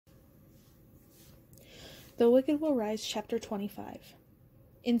The Wicked Will Rise, Chapter 25.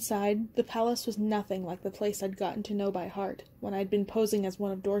 Inside, the palace was nothing like the place I'd gotten to know by heart when I'd been posing as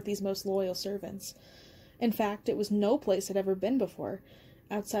one of Dorothy's most loyal servants. In fact, it was no place I'd ever been before,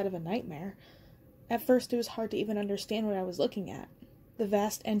 outside of a nightmare. At first, it was hard to even understand what I was looking at. The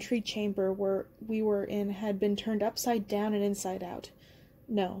vast entry chamber where we were in had been turned upside down and inside out.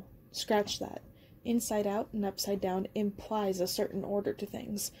 No, scratch that. Inside out and upside down implies a certain order to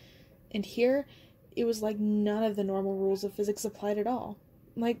things. And here, it was like none of the normal rules of physics applied at all.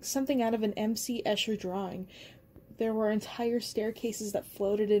 Like something out of an M.C. Escher drawing. There were entire staircases that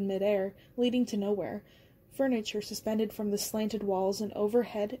floated in midair, leading to nowhere. Furniture suspended from the slanted walls, and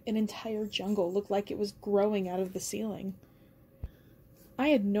overhead an entire jungle looked like it was growing out of the ceiling. I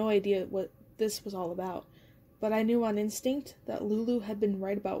had no idea what this was all about, but I knew on instinct that Lulu had been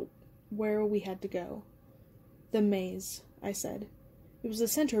right about where we had to go. The maze, I said. It was the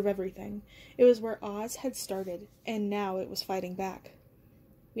center of everything. It was where Oz had started, and now it was fighting back.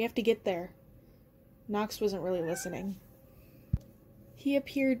 We have to get there. Nox wasn't really listening. He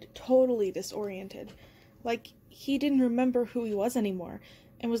appeared totally disoriented, like he didn't remember who he was anymore,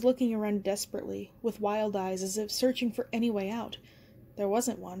 and was looking around desperately, with wild eyes as if searching for any way out. There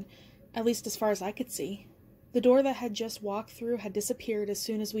wasn't one, at least as far as I could see. The door that had just walked through had disappeared as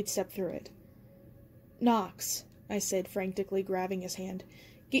soon as we'd stepped through it. Nox, I said, frantically grabbing his hand.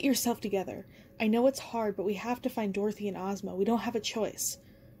 Get yourself together. I know it's hard, but we have to find Dorothy and Ozma. We don't have a choice.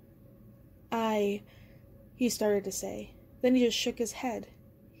 He started to say. Then he just shook his head.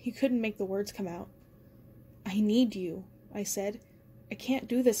 He couldn't make the words come out. I need you, I said. I can't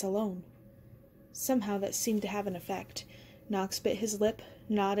do this alone. Somehow that seemed to have an effect. Nox bit his lip,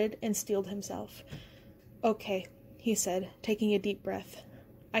 nodded, and steeled himself. Okay, he said, taking a deep breath.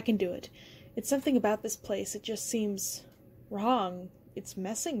 I can do it. It's something about this place. It just seems wrong. It's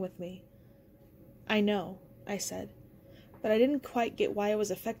messing with me. I know, I said. But I didn't quite get why it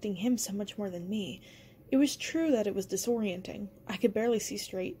was affecting him so much more than me. It was true that it was disorienting. I could barely see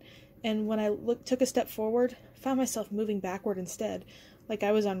straight, and when I took a step forward, found myself moving backward instead, like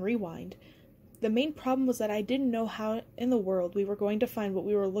I was on rewind. The main problem was that I didn't know how in the world we were going to find what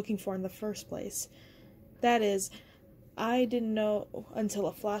we were looking for in the first place. That is, I didn't know until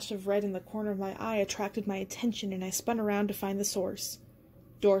a flash of red in the corner of my eye attracted my attention, and I spun around to find the source.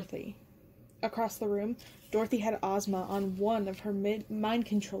 Dorothy. Across the room, Dorothy had Ozma on one of her mind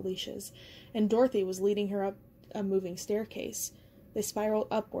control leashes, and Dorothy was leading her up a moving staircase. They spiraled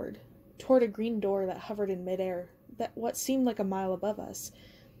upward, toward a green door that hovered in midair, that what seemed like a mile above us.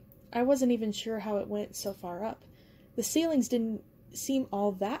 I wasn't even sure how it went so far up. The ceilings didn't seem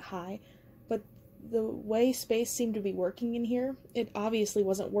all that high, but the way space seemed to be working in here, it obviously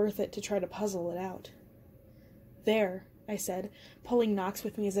wasn't worth it to try to puzzle it out. There, I said, pulling Nox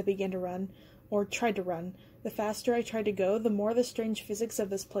with me as I began to run, or tried to run. The faster I tried to go, the more the strange physics of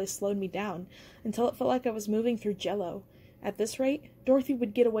this place slowed me down, until it felt like I was moving through jello. At this rate, Dorothy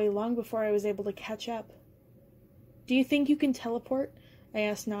would get away long before I was able to catch up. Do you think you can teleport? I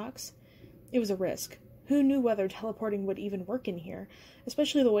asked Nox. It was a risk. Who knew whether teleporting would even work in here,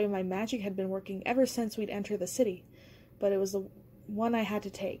 especially the way my magic had been working ever since we'd entered the city. But it was the one I had to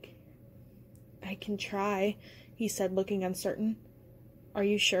take. I can try, he said, looking uncertain. Are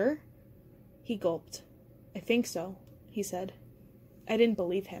you sure? He gulped. I think so, he said. I didn't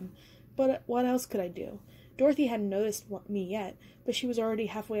believe him, but what else could I do? Dorothy hadn't noticed me yet, but she was already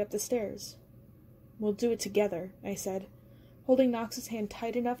halfway up the stairs. We'll do it together, I said. Holding Nox's hand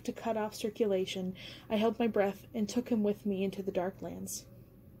tight enough to cut off circulation, I held my breath and took him with me into the Darklands.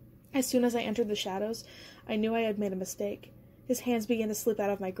 As soon as I entered the shadows, I knew I had made a mistake. His hands began to slip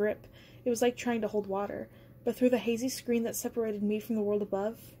out of my grip. It was like trying to hold water, but through the hazy screen that separated me from the world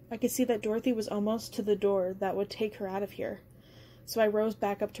above, I could see that Dorothy was almost to the door that would take her out of here. So I rose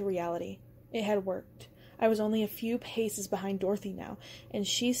back up to reality. It had worked. I was only a few paces behind Dorothy now, and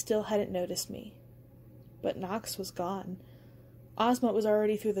she still hadn't noticed me. But Nox was gone. Ozma was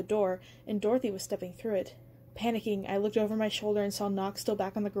already through the door, and Dorothy was stepping through it. Panicking, I looked over my shoulder and saw Nox still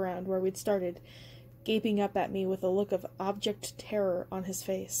back on the ground where we'd started, gaping up at me with a look of abject terror on his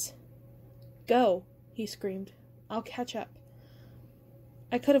face. Go, he screamed. I'll catch up.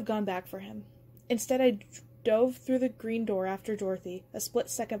 I could have gone back for him. Instead, I dove through the green door after Dorothy, a split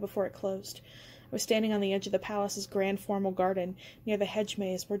second before it closed. I was standing on the edge of the palace's grand formal garden, near the hedge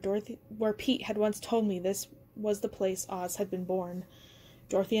maze where Pete had once told me this was the place Oz had been born.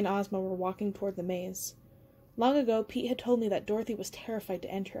 Dorothy and Ozma were walking toward the maze. Long ago, Pete had told me that Dorothy was terrified to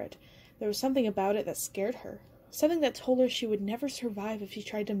enter it. There was something about it that scared her, something that told her she would never survive if she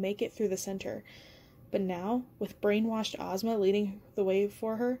tried to make it through the center. But now, with brainwashed Ozma leading the way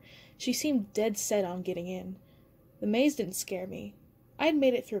for her, she seemed dead set on getting in. The maze didn't scare me. I had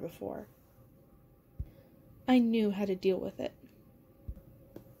made it through before. I knew how to deal with it.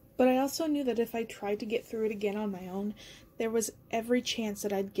 But I also knew that if I tried to get through it again on my own, there was every chance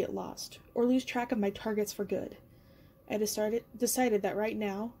that I'd get lost, or lose track of my targets for good. I decided that right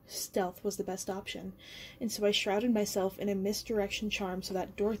now, stealth was the best option, and so I shrouded myself in a misdirection charm so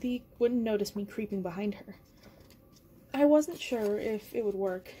that Dorothy wouldn't notice me creeping behind her. I wasn't sure if it would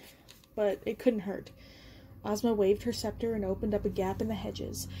work, but it couldn't hurt. Ozma waved her scepter and opened up a gap in the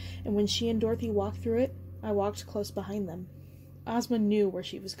hedges, and when she and Dorothy walked through it, I walked close behind them. Ozma knew where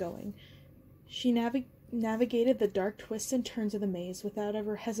she was going. She navigated the dark twists and turns of the maze without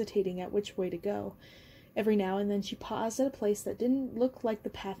ever hesitating at which way to go. Every now and then she paused at a place that didn't look like the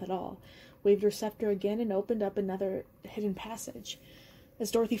path at all, waved her scepter again, and opened up another hidden passage.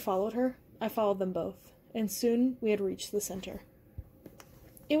 As Dorothy followed her, I followed them both, and soon we had reached the center.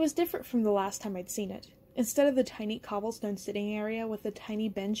 It was different from the last time I'd seen it. Instead of the tiny cobblestone sitting area with a tiny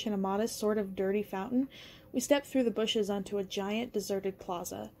bench and a modest sort of dirty fountain, we stepped through the bushes onto a giant deserted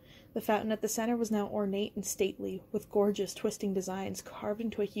plaza. The fountain at the center was now ornate and stately, with gorgeous twisting designs carved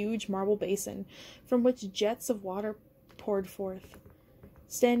into a huge marble basin, from which jets of water poured forth.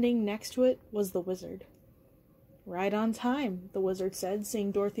 Standing next to it was the wizard. "Right on time," the wizard said,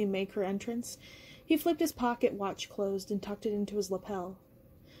 seeing Dorothy make her entrance. He flipped his pocket watch closed and tucked it into his lapel.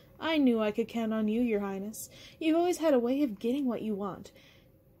 "I knew I could count on you, Your Highness. You've always had a way of getting what you want.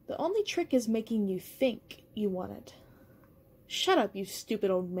 The only trick is making you think you want it." "Shut up, you stupid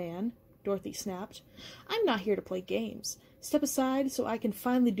old man," Dorothy snapped. "I'm not here to play games. Step aside so I can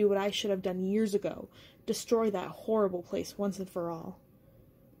finally do what I should have done years ago. Destroy that horrible place once and for all."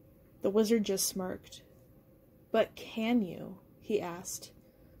 The wizard just smirked. "But can you?" he asked.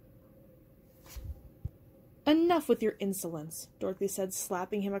 "Enough with your insolence," Dorothy said,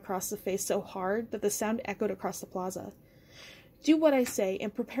 slapping him across the face so hard that the sound echoed across the plaza. "Do what I say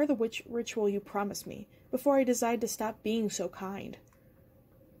and prepare the ritual you promised me, before I decide to stop being so kind."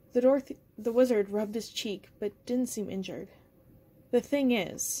 The wizard rubbed his cheek, but didn't seem injured. "The thing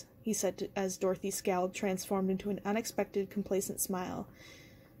is," he said as Dorothy's scowl transformed into an unexpected, complacent smile,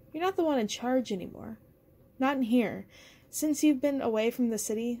 "you're not the one in charge anymore. Not in here. Since you've been away from the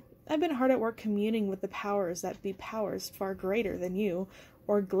city, I've been hard at work communing with the powers that be powers far greater than you,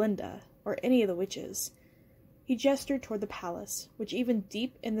 or Glinda, or any of the witches." He gestured toward the palace, which even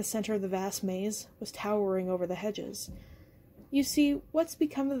deep in the center of the vast maze was towering over the hedges. "You see what's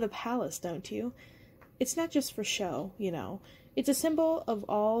become of the palace, don't you? It's not just for show, you know. It's a symbol of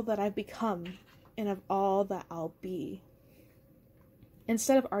all that I've become, and of all that I'll be."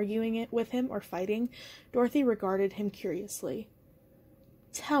 Instead of arguing it with him or fighting, Dorothy regarded him curiously.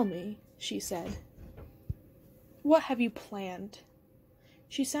 "Tell me," she said. "What have you planned?"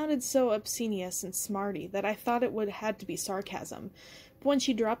 She sounded so obscenious and smarty that I thought it would had to be sarcasm, but when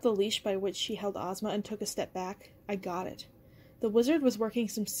she dropped the leash by which she held Ozma and took a step back, I got it. The wizard was working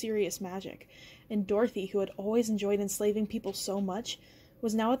some serious magic, and Dorothy, who had always enjoyed enslaving people so much,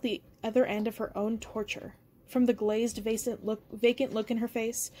 was now at the other end of her own torture. From the glazed, vacant look in her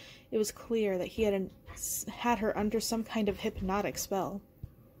face, it was clear that he had her under some kind of hypnotic spell.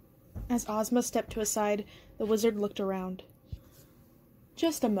 As Ozma stepped to his side, the wizard looked around.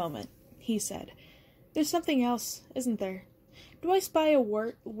 "Just a moment," he said. "There's something else, isn't there? Do I spy a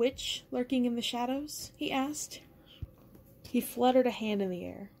witch lurking in the shadows?" he asked. He fluttered a hand in the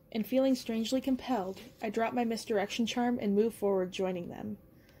air, and feeling strangely compelled, I dropped my misdirection charm and moved forward, joining them.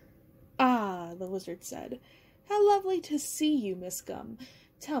 "Ah," the wizard said. "How lovely to see you, Miss Gum.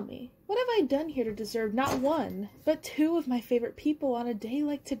 Tell me, what have I done here to deserve not one, but two of my favorite people on a day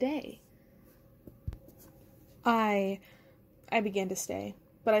like today?" I began to stay,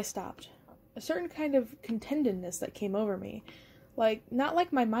 but I stopped. A certain kind of contentedness that came over me. Not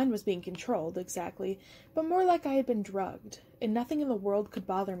like my mind was being controlled, exactly, but more like I had been drugged, and nothing in the world could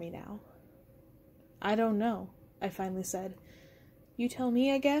bother me now. "I don't know," I finally said. "You tell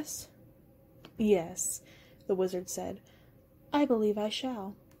me, I guess?" "Yes," the wizard said. "I believe I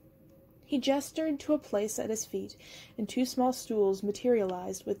shall." He gestured to a place at his feet, and two small stools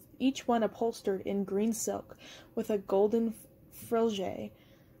materialized, with each one upholstered in green silk, with a golden frilege.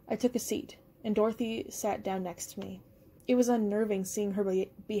 I took a seat, and Dorothy sat down next to me. It was unnerving seeing her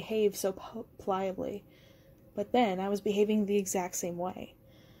behave so pliably. But then I was behaving the exact same way.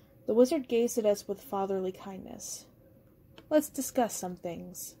 The wizard gazed at us with fatherly kindness. "Let's discuss some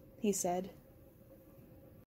things," he said.